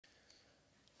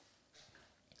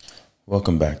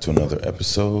Welcome back to another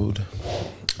episode.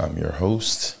 I'm your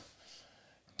host,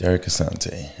 Derek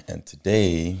Asante, and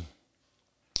today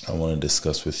I want to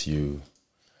discuss with you,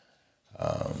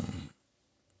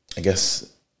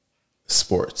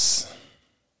 sports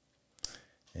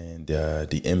and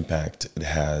the impact it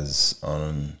has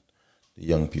on the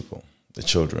young people, the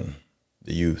children,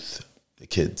 the youth, the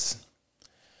kids.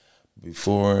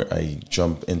 Before I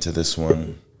jump into this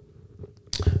one,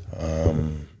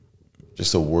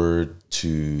 just a word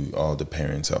to all the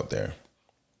parents out there.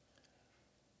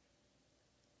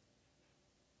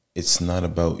 It's not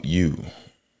about you.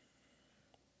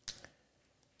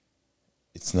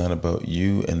 It's not about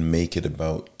you, and make it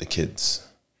about the kids,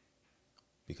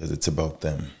 because it's about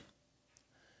them.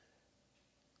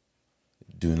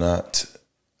 Do not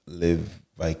live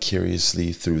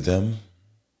vicariously through them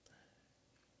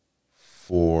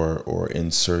for or in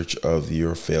search of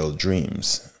your failed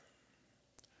dreams.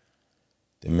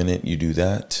 The minute you do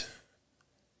that,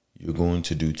 you're going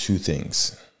to do two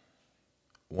things.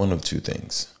 One of two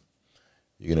things.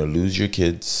 You're going to lose your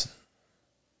kids,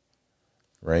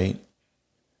 right?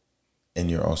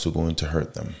 And you're also going to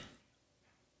hurt them.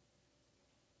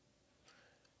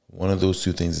 One of those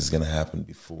two things is going to happen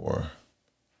before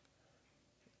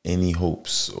any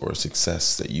hopes or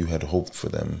success that you had hoped for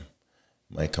them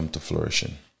might come to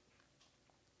fruition.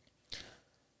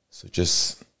 So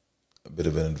just a bit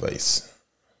of an advice.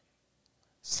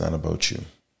 It's not about you.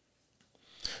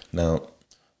 Now,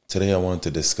 today I want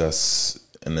to discuss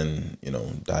and then,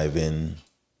 dive in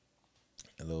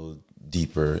a little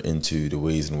deeper into the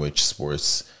ways in which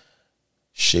sports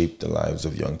shape the lives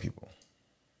of young people.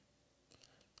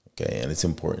 Okay, and it's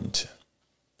important.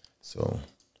 So,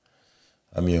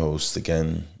 I'm your host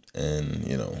again, and,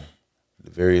 the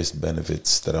various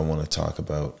benefits that I want to talk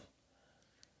about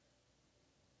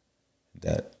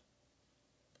that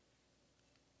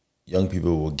young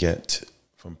people will get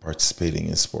from participating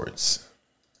in sports.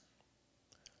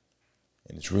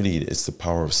 And it's the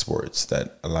power of sports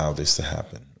that allow this to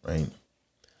happen, right?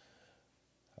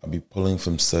 I'll be pulling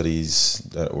from studies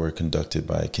that were conducted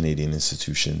by Canadian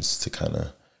institutions to kind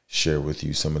of share with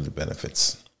you some of the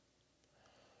benefits.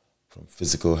 From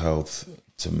physical health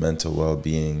to mental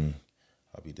well-being,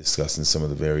 I'll be discussing some of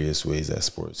the various ways that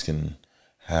sports can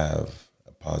have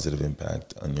a positive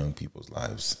impact on young people's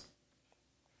lives.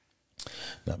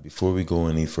 Now, before we go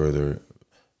any further,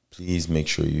 please make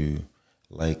sure you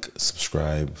like,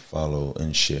 subscribe, follow,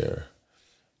 and share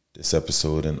this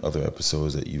episode and other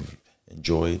episodes that you've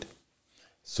enjoyed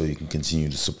so you can continue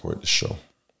to support the show.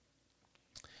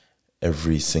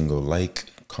 Every single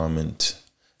like, comment,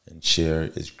 and share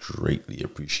is greatly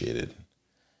appreciated,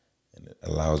 and it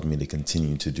allows me to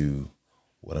continue to do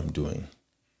what I'm doing.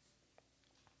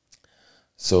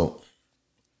 So,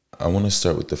 I want to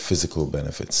start with the physical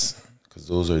benefits, because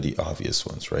those are the obvious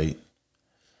ones, right?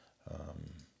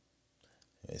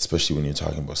 Especially when you're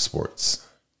talking about sports,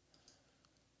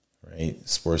 right?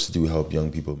 Sports do help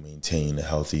young people maintain a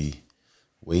healthy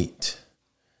weight.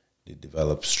 They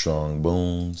develop strong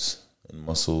bones and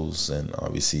muscles, and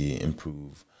obviously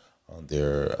improve on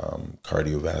their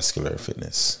cardiovascular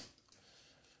fitness,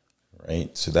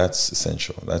 right? So that's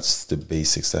essential. That's the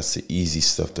basics. That's the easy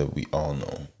stuff that we all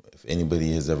know. If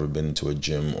anybody has ever been to a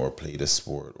gym or played a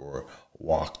sport or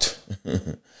walked,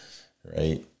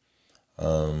 right?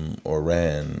 Or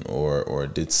ran or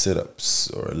did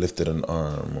sit-ups or lifted an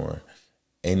arm or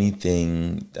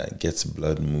anything that gets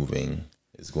blood moving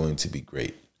is going to be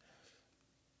great.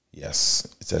 Yes,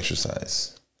 it's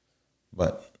exercise.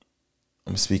 But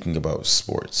I'm speaking about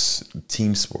sports,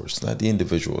 team sports, not the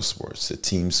individual sports, the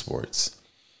team sports,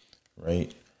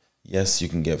 right? Yes, you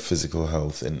can get physical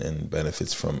health and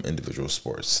benefits from individual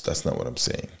sports. That's not what I'm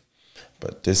saying.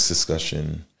 But this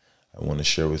discussion I want to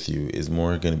share with you is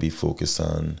more going to be focused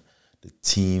on the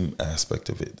team aspect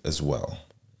of it as well.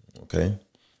 Okay?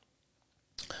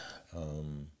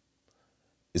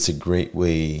 It's a great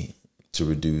way to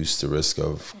reduce the risk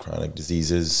of chronic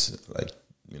diseases like,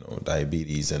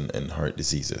 diabetes and heart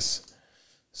diseases.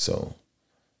 So,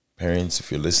 parents, if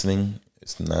you're listening,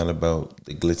 it's not about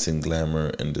the glitz and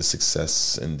glamour and the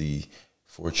success and the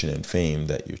fortune and fame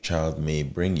that your child may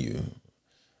bring you,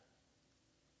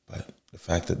 but the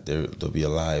fact that they'll be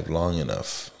alive long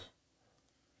enough,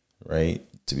 right,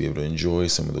 to be able to enjoy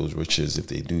some of those riches if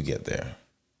they do get there.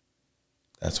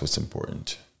 That's what's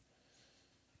important.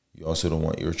 You also don't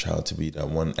want your child to be that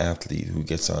one athlete who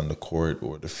gets on the court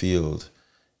or the field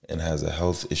and has a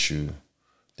health issue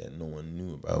that no one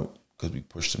knew about because we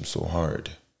pushed them so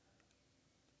hard,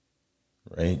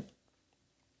 right?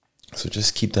 So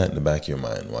just keep that in the back of your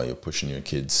mind while you're pushing your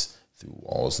kids through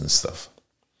walls and stuff.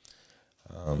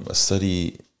 A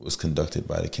study was conducted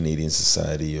by the Canadian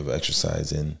Society of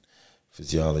Exercise and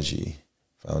Physiology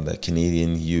found that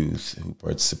Canadian youth who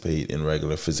participate in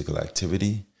regular physical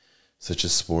activity, such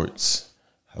as sports,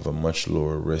 have a much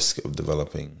lower risk of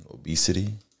developing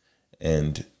obesity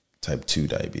and type 2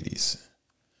 diabetes.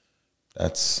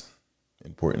 That's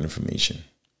important information.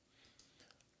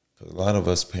 Because a lot of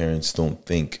us parents don't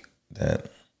think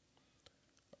that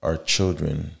our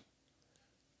children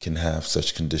can have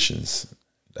such conditions.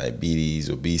 Diabetes,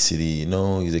 obesity.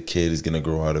 No, he's a kid. He's going to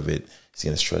grow out of it. He's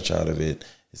going to stretch out of it.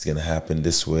 It's going to happen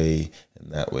this way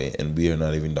and that way. And we are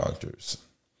not even doctors.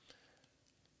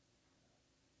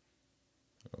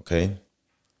 Okay?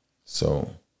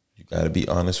 So you got to be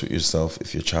honest with yourself.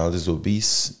 If your child is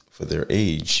obese for their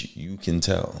age, you can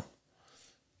tell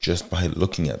just by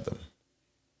looking at them.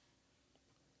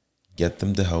 Get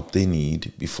them the help they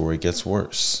need before it gets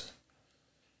worse.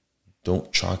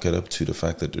 Don't chalk it up to the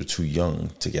fact that they're too young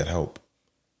to get help.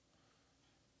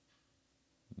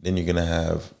 Then you're going to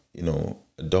have,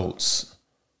 adults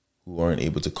who aren't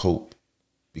able to cope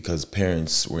because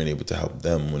parents weren't able to help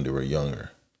them when they were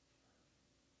younger.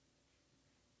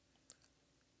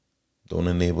 Don't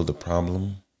enable the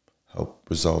problem, help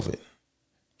resolve it.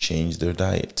 Change their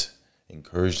diet.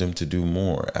 Encourage them to do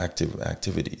more active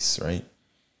activities, right?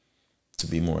 To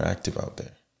be more active out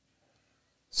there.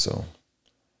 So,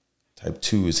 type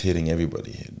 2 is hitting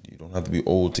everybody. You don't have to be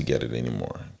old to get it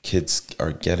anymore. Kids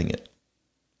are getting it.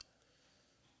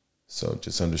 So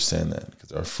just understand that,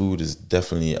 because our food is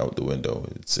definitely out the window.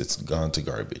 It's gone to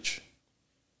garbage.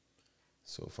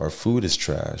 So if our food is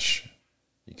trash,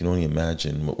 you can only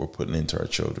imagine what we're putting into our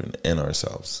children and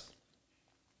ourselves.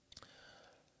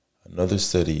 Another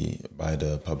study by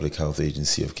the Public Health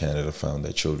Agency of Canada found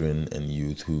that children and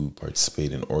youth who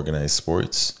participate in organized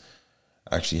sports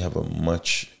actually have a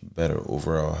much better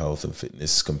overall health and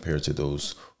fitness compared to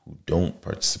those who don't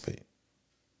participate.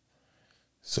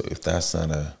 So if that's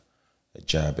not a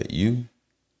jab at you,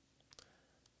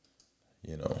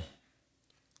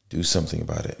 do something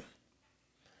about it.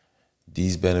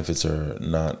 These benefits are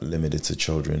not limited to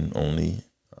children only,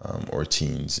 or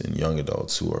teens and young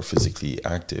adults who are physically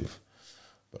active,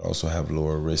 but also have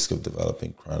lower risk of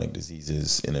developing chronic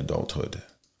diseases in adulthood.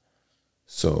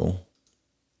 So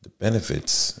the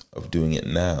benefits of doing it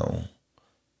now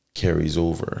carries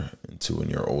over into when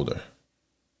you're older,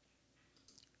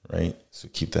 right? So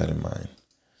keep that in mind.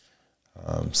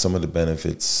 Some of the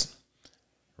benefits,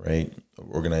 right,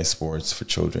 of organized sports for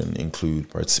children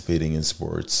include participating in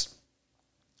sports,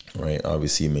 right?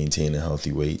 Obviously, maintain a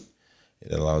healthy weight.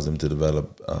 It allows them to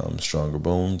develop stronger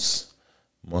bones,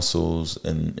 muscles,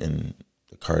 and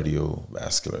the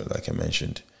cardiovascular, like I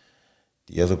mentioned.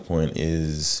 The other point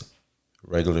is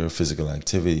regular physical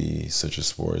activity, such as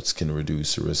sports, can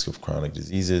reduce the risk of chronic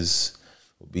diseases.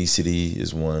 Obesity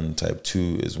is one. Type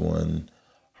 2 is one.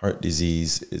 Heart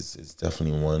disease is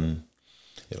definitely one.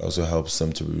 It also helps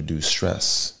them to reduce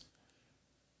stress.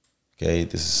 Okay,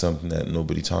 this is something that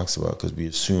nobody talks about because we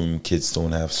assume kids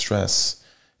don't have stress.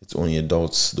 It's only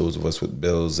adults, those of us with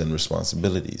bills and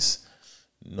responsibilities.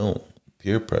 No,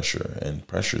 peer pressure and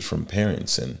pressures from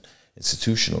parents and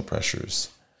institutional pressures,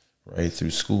 right,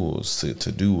 through schools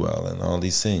to do well and all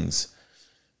these things.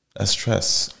 That's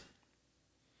stress.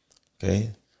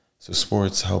 Okay? So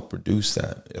sports help reduce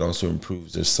that. It also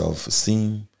improves their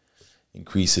self-esteem,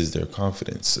 increases their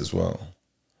confidence as well.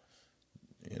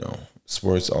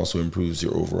 Sports also improves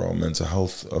your overall mental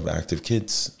health of active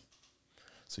kids.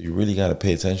 So you really got to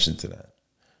pay attention to that.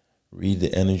 Read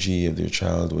the energy of their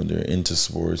child when they're into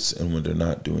sports and when they're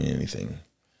not doing anything.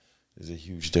 There's a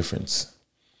huge difference,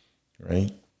 right?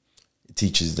 It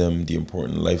teaches them the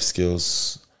important life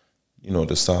skills,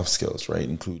 the soft skills, right?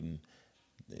 Including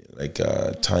like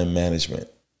time management,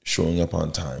 showing up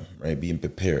on time, right? Being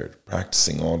prepared,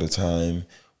 practicing all the time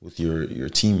with your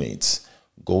teammates,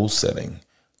 goal setting.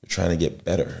 We're trying to get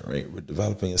better, right? We're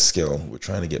developing a skill. We're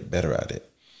trying to get better at it.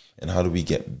 And how do we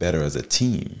get better as a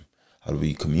team? How do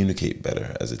we communicate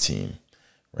better as a team,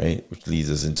 right? Which leads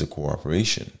us into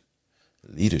cooperation,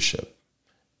 leadership,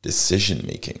 decision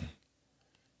making.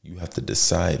 You have to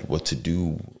decide what to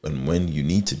do and when you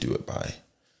need to do it by.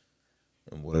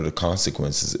 And what are the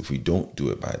consequences if we don't do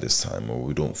it by this time or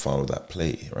we don't follow that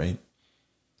play, right?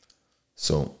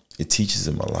 So it teaches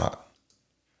them a lot.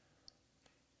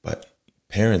 But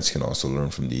parents can also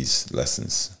learn from these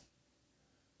lessons.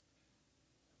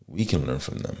 We can learn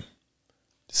from them.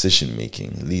 Decision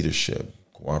making, leadership,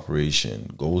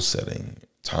 cooperation, goal setting,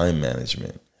 time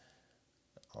management.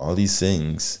 All these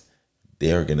things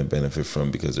they are going to benefit from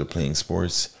because they're playing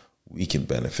sports. We can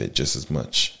benefit just as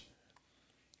much,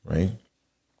 right?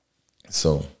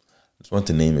 So just want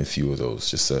to name a few of those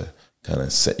just to kind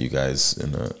of set you guys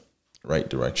in the right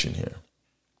direction here.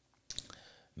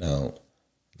 Now,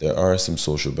 there are some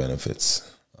social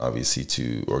benefits, obviously,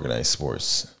 to organized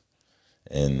sports.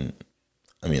 And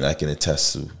I mean, I can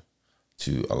attest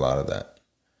to a lot of that,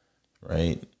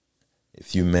 right?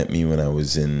 If you met me when I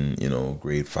was in,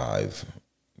 grade 5,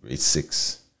 grade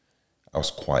 6, I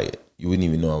was quiet. You wouldn't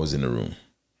even know I was in the room.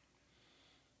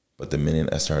 But the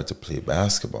minute I started to play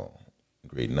basketball,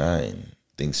 grade 9,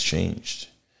 things changed.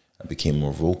 I became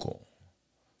more vocal,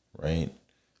 right?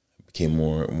 I became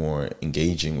more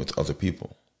engaging with other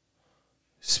people.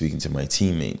 Speaking to my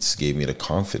teammates gave me the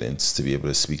confidence to be able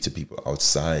to speak to people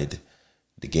outside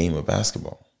the game of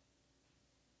basketball.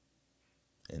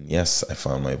 And yes, I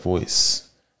found my voice.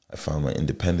 I found my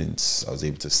independence. I was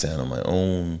able to stand on my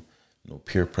own, no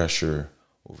peer pressure,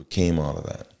 overcame all of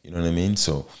that. You know what I mean?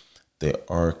 So there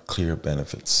are clear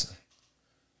benefits,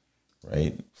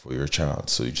 right, for your child.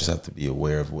 So you just have to be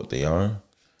aware of what they are.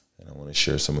 And I want to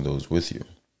share some of those with you.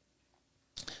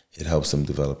 It helps them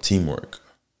develop teamwork,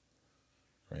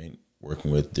 right?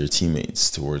 Working with their teammates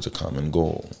towards a common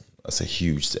goal. That's a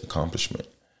huge accomplishment,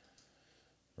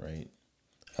 right?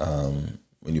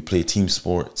 When you play team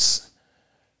sports,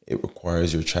 it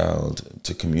requires your child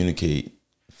to communicate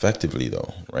effectively,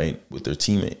 though, right, with their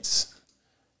teammates,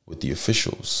 with the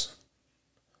officials,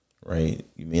 right?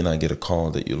 You may not get a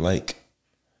call that you like,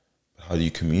 but how do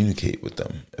you communicate with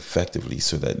them effectively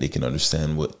so that they can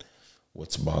understand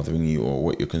what's bothering you or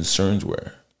what your concerns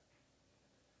were?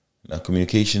 Now,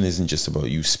 communication isn't just about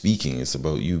you speaking, it's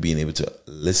about you being able to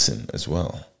listen as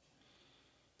well.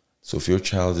 So if your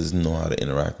child doesn't know how to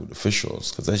interact with officials,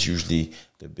 because that's usually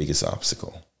the biggest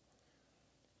obstacle,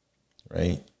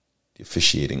 right? The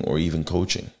officiating or even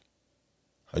coaching.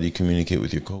 How do you communicate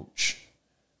with your coach?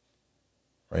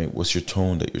 Right? What's your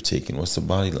tone that you're taking? What's the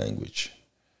body language?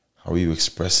 How are you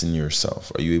expressing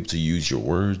yourself? Are you able to use your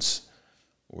words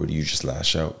or do you just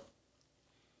lash out?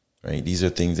 Right? These are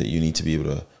things that you need to be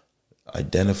able to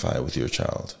identify with your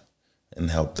child and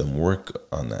help them work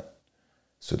on that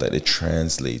so that it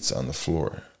translates on the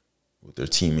floor with their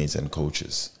teammates and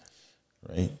coaches,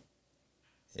 right?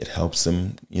 It helps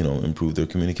them, improve their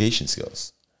communication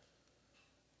skills.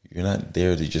 You're not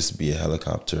there to just be a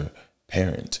helicopter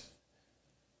parent.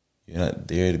 You're not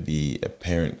there to be a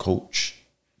parent coach.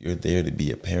 You're there to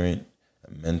be a parent,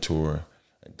 a mentor,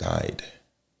 a guide.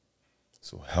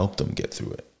 So help them get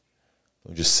through it.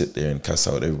 Don't just sit there and cuss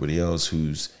out everybody else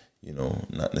who's,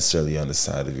 not necessarily on the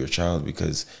side of your child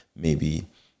because maybe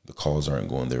the calls aren't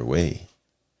going their way.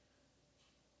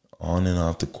 On and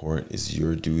off the court is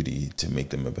your duty to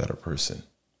make them a better person.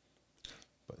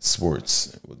 But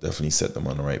sports will definitely set them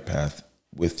on the right path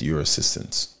with your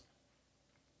assistance.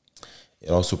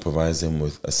 It also provides them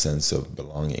with a sense of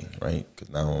belonging, right?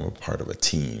 Because now I'm a part of a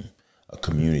team, a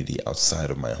community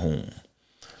outside of my home,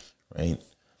 right?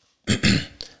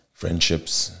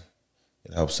 Friendships,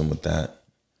 it helps them with that.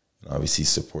 And obviously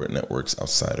support networks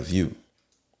outside of you.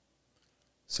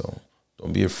 So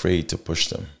don't be afraid to push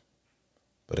them,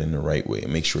 but in the right way.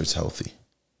 Make sure it's healthy,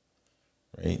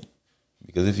 right?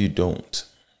 Because if you don't,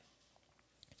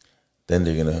 then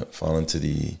they're going to fall into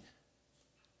the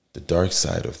dark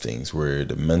side of things, where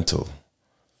the mental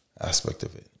aspect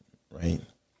of it, right?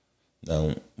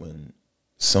 Now, when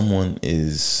someone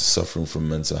is suffering from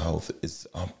mental health, it's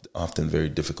often very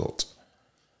difficult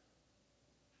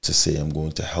to say, I'm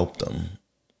going to help them,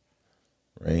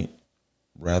 right?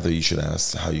 Rather, you should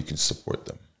ask how you can support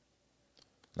them.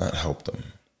 Not help them,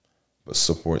 but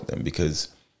support them, because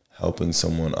helping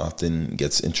someone often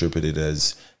gets interpreted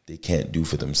as they can't do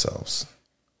for themselves.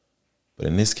 But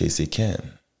in this case, they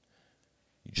can.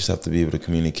 You just have to be able to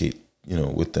communicate,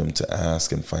 with them, to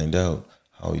ask and find out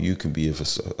how you can be a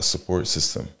support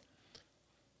system,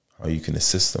 how you can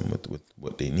assist them with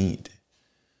what they need,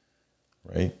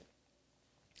 right?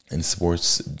 And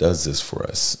sports does this for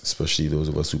us, especially those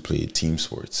of us who play team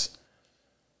sports.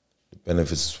 The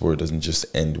benefits of sport doesn't just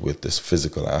end with this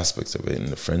physical aspects of it and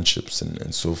the friendships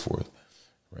and so forth,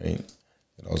 right?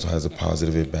 It also has a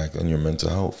positive impact on your mental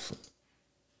health.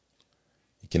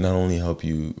 It can not only help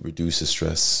you reduce the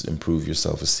stress, improve your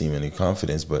self-esteem and your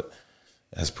confidence, but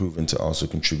it has proven to also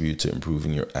contribute to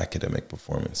improving your academic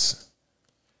performance.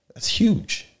 That's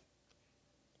huge.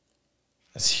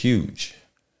 That's huge.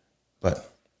 But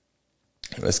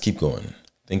let's keep going.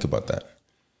 Think about that.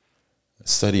 A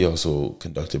study also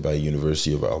conducted by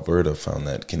University of Alberta found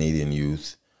that Canadian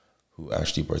youth who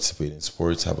actually participate in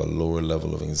sports have a lower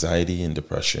level of anxiety and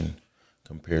depression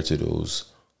compared to those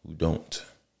who don't.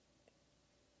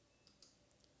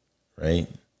 Right?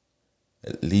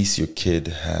 At least your kid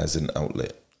has an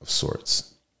outlet of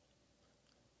sorts.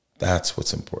 That's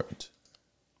what's important.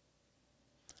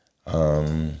 I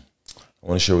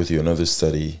want to share with you another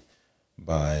study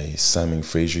by Simon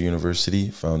Fraser University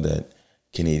found that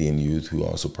Canadian youth who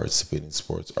also participate in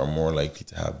sports are more likely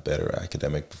to have better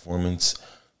academic performance,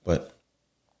 but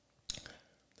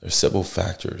there are several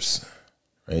factors,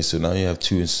 right? So now you have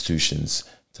two institutions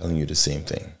telling you the same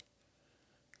thing,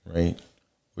 right?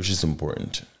 Which is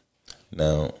important.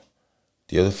 Now,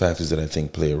 the other factors that I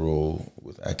think play a role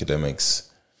with academics,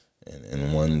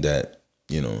 and one that,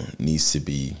 needs to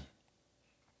be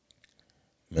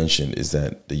mentioned, is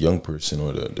that the young person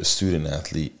or the student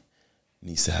athlete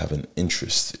needs to have an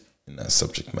interest in that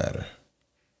subject matter.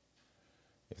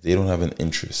 If they don't have an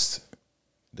interest,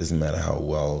 it doesn't matter how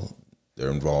well they're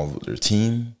involved with their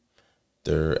team,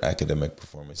 their academic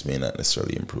performance may not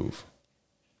necessarily improve.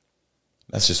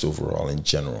 That's just overall in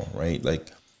general, right? Like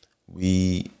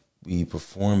we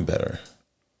perform better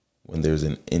when there's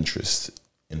an interest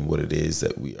in what it is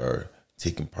that we are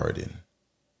taking part in.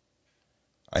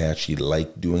 I actually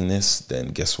like doing this,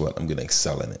 then guess what? I'm going to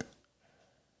excel in it.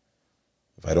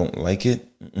 If I don't like it,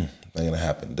 not going to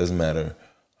happen. It doesn't matter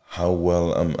how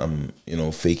well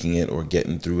I'm faking it or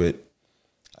getting through it.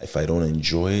 If I don't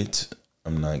enjoy it,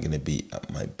 I'm not going to be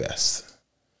at my best.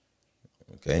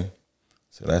 Okay?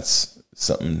 So that's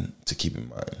something to keep in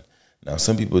mind. Now,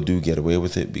 some people do get away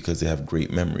with it because they have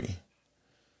great memory.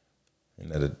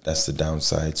 And that's the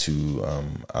downside to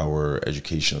our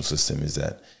educational system, is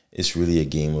that it's really a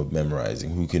game of memorizing.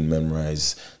 Who can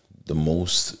memorize the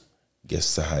most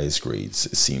gets the highest grades,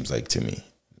 it seems like to me.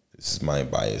 This is my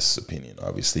biased opinion,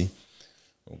 obviously.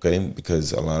 Okay?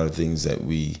 Because a lot of things that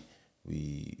we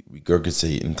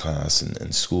regurgitate in class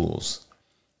and schools,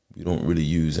 we don't really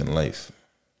use in life.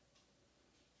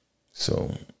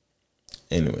 So,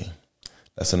 anyway,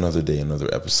 that's another day,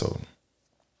 another episode.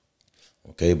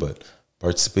 Okay, but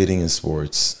participating in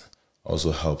sports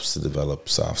also helps to develop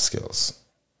soft skills,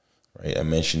 right? I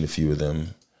mentioned a few of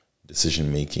them: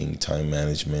 decision making, time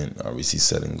management, obviously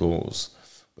setting goals,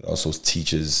 but also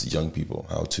teaches young people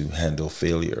how to handle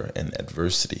failure and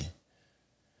adversity.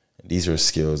 And these are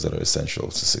skills that are essential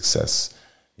to success,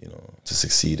 to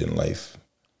succeed in life,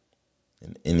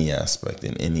 in any aspect,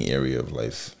 in any area of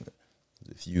life.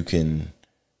 If you can,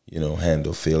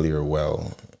 handle failure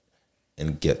well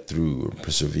and get through or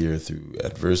persevere through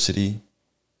adversity,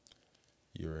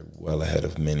 you're well ahead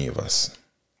of many of us.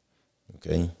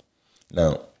 Okay?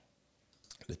 Now,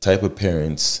 the type of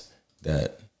parents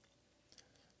that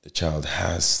the child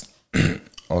has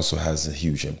also has a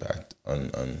huge impact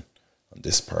on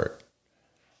this part,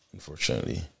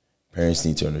 unfortunately. Parents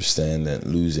need to understand that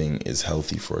losing is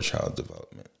healthy for a child's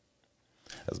development.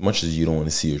 As much as you don't want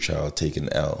to see your child take an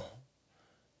L,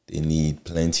 they need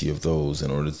plenty of those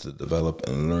in order to develop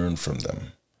and learn from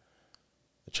them.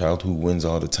 A child who wins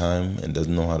all the time and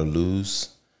doesn't know how to lose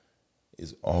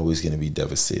is always going to be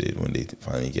devastated when they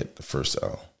finally get the first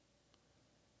L.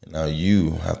 And now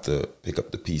you have to pick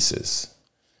up the pieces.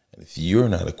 And if you're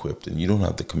not equipped and you don't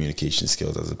have the communication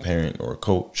skills as a parent or a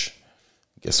coach,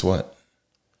 guess what?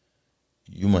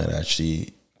 You might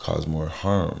actually cause more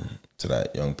harm to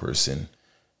that young person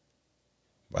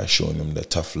by showing them the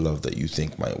tough love that you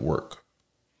think might work.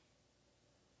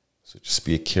 So just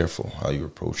be careful how you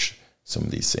approach some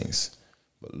of these things.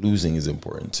 But losing is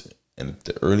important. And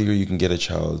the earlier you can get a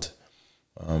child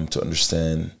to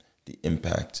understand the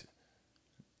impact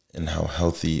and how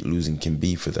healthy losing can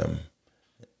be for them,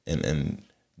 and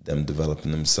them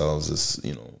developing themselves as,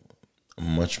 a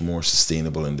much more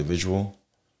sustainable individual,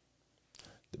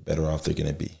 the better off they're going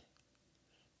to be.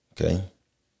 Okay?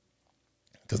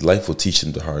 Because life will teach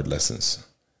them the hard lessons.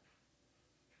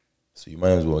 So you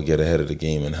might as well get ahead of the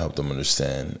game and help them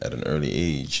understand at an early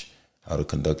age how to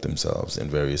conduct themselves in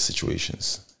various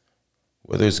situations.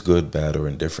 Whether it's good, bad, or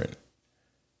indifferent,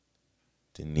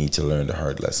 they need to learn the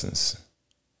hard lessons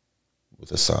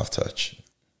with a soft touch.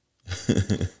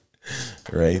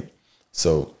 Right?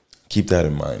 So keep that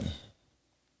in mind.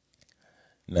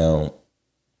 Now,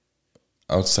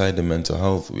 outside the mental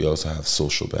health, we also have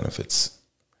social benefits.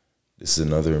 This is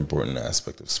another important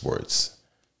aspect of sports,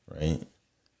 right?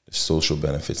 The social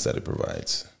benefits that it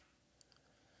provides.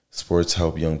 Sports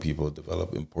help young people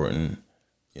develop important,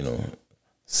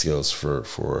 skills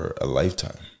for a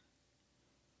lifetime.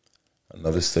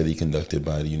 Another study conducted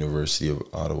by the University of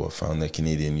Ottawa found that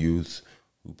Canadian youth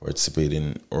who participate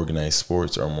in organized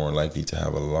sports are more likely to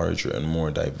have a larger and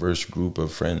more diverse group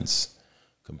of friends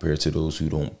compared to those who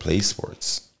don't play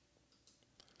sports.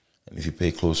 And if you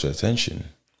pay closer attention,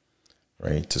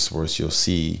 right, to sports, you'll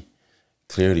see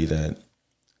clearly that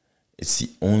it's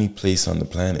the only place on the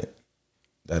planet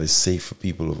that is safe for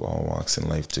people of all walks in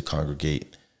life to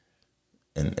congregate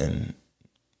and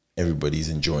everybody's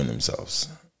enjoying themselves.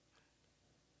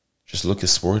 Just look at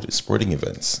sporting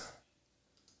events,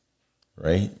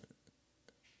 right?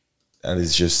 That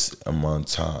is just a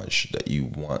montage that you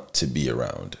want to be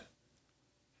around.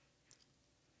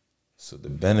 So the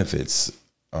benefits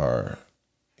are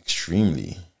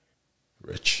extremely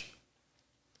rich,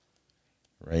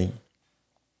 right?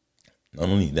 Not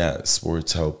only that,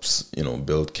 sports helps,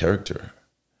 build character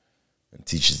and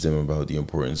teaches them about the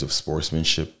importance of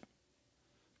sportsmanship,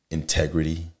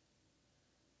 integrity,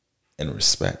 and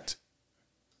respect,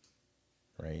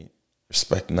 right?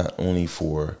 Respect not only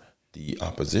for the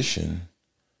opposition,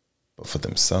 but for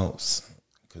themselves,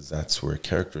 because that's where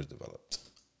character is developed.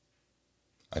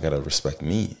 I gotta respect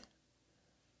me,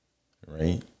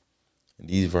 right? And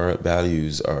these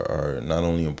values are not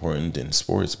only important in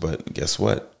sports, but guess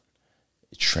what?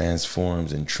 It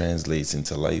transforms and translates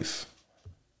into life.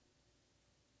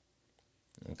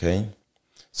 Okay?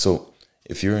 So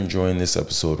if you're enjoying this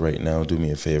episode right now, do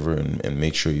me a favor and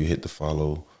make sure you hit the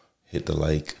follow, hit the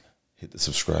like, hit the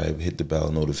subscribe, hit the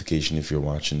bell notification if you're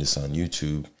watching this on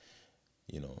YouTube.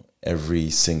 Every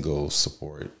single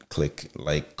support, click,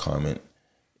 like, comment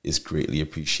is greatly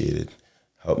appreciated.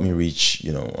 Help me reach,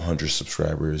 100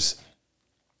 subscribers.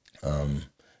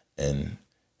 And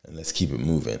let's keep it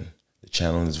moving. The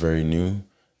channel is very new,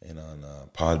 and on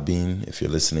Podbean, if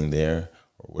you're listening there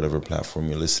or whatever platform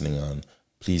you're listening on,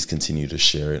 please continue to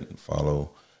share it and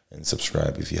follow and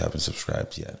subscribe if you haven't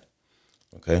subscribed yet.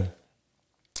 Okay?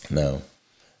 Now,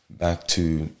 back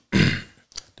to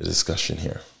the discussion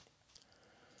here.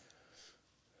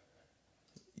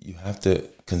 You have to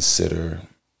consider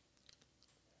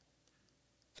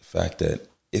the fact that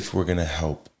if we're going to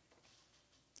help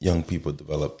young people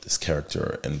develop this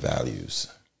character and values,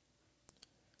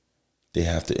 they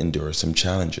have to endure some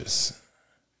challenges.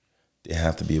 They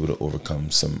have to be able to overcome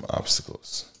some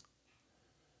obstacles.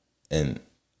 And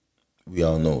we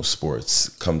all know sports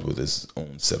comes with its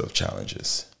own set of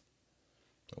challenges.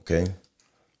 Okay?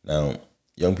 Now,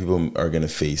 young people are going to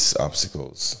face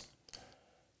obstacles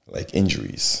like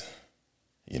injuries,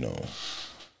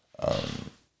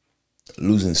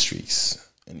 losing streaks,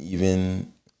 and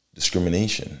even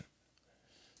discrimination.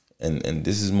 And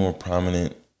this is more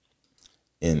prominent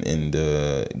in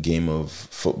the game of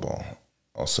football,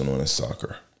 also known as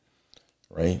soccer,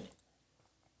 right?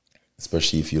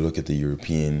 Especially if you look at the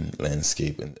European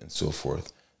landscape and so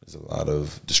forth, there's a lot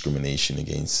of discrimination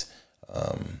against,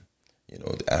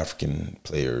 the African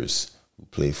players who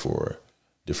play for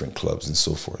different clubs and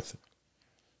so forth.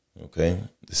 Okay?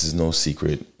 This is no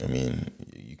secret. I mean,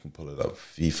 you can pull it up.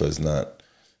 FIFA is not,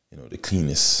 the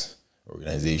cleanest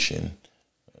organization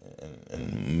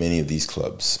and many of these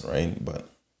clubs, right? But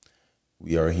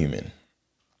we are human.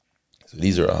 So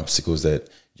these are obstacles that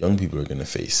young people are going to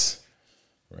face,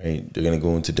 right? They're going to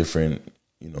go into different,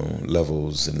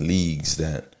 levels and leagues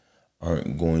that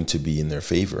aren't going to be in their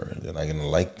favor. They're not going to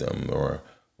like them, or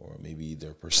maybe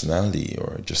their personality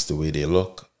or just the way they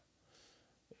look,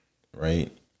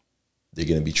 right? They're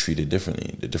going to be treated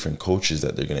differently. The different coaches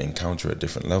that they're going to encounter at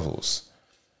different levels.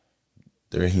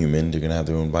 They're human. They're going to have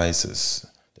their own biases.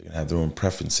 They're going to have their own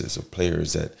preferences of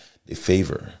players that they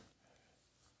favor,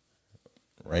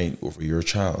 right, over your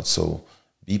child. So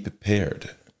be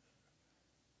prepared.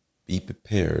 Be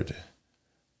prepared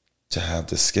to have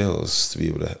the skills to be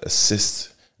able to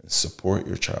assist and support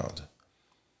your child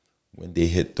when they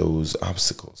hit those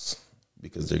obstacles,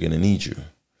 because they're going to need you.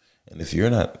 And if you're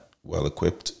not well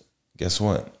equipped, guess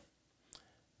what?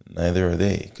 Neither are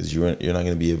they, because you're not going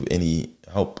to be of any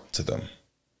help to them.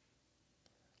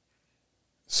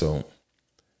 So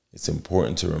it's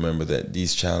important to remember that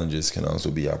these challenges can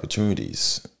also be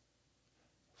opportunities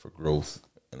for growth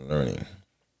and learning,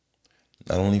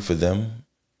 not only for them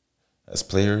as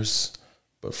players,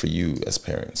 but for you as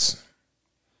parents,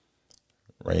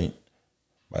 right?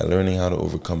 By learning how to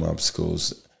overcome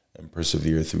obstacles and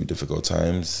persevere through difficult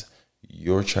times,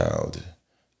 your child,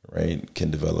 right,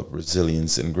 can develop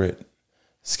resilience and grit,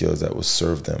 skills that will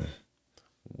serve them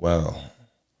well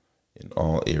in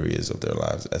all areas of their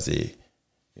lives as they,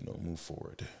 move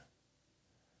forward.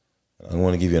 And I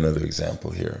want to give you another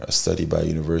example here. A study by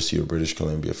University of British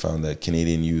Columbia found that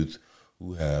Canadian youth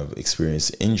who have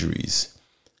experienced injuries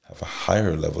have a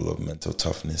higher level of mental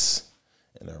toughness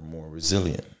and are more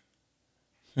resilient.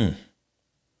 I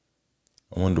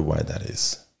wonder why that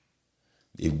is.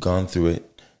 They've gone through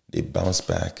it. They bounced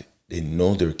back. They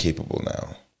know they're capable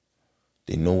now.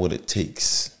 They know what it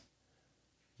takes.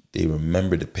 They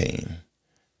remember the pain.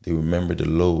 They remember the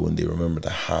low and they remember the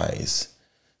highs.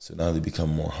 So now they become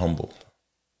more humbled.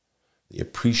 They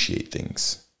appreciate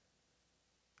things,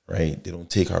 right? They don't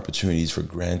take opportunities for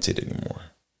granted anymore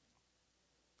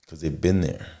because they've been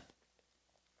there.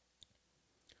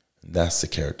 And that's the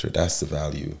character. That's the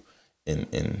value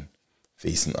in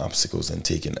facing obstacles and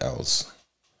taking L's,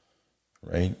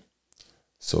 right?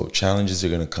 So challenges are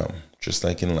going to come, just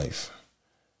like in life.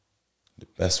 The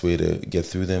best way to get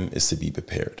through them is to be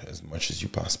prepared as much as you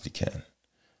possibly can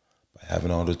by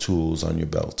having all the tools on your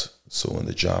belt. So when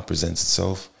the job presents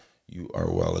itself, you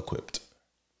are well equipped.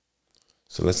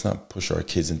 So let's not push our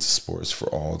kids into sports for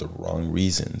all the wrong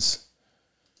reasons.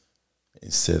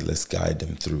 Instead, let's guide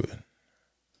them through it.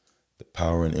 The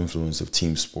power and influence of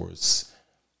team sports,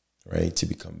 right, to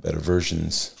become better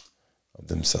versions of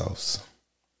themselves.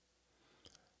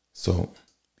 So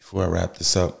before I wrap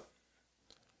this up,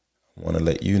 I want to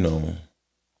let you know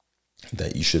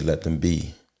that you should let them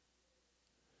be.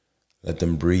 Let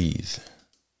them breathe.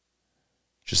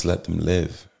 Just let them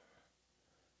live.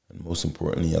 And most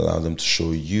importantly, allow them to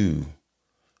show you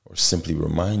or simply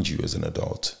remind you as an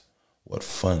adult what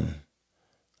fun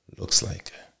looks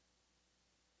like.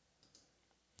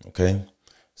 Okay?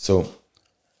 So,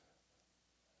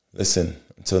 listen,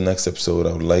 until next episode,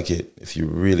 I would like it if you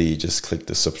really just click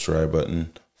the subscribe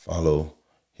button, follow,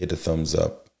 hit a thumbs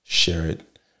up, share it,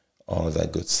 all of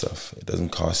that good stuff. It doesn't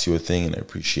cost you a thing, and I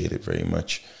appreciate it very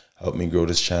much. Help me grow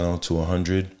this channel to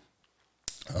 100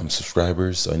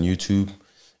 subscribers on YouTube,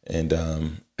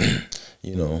 and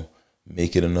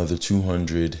make it another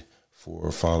 200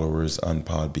 for followers on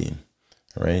Podbean.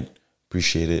 All right,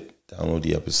 appreciate it. Download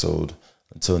the episode.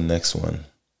 Until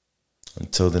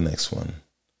the next one,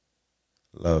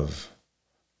 love,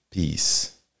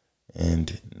 peace,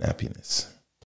 and happiness.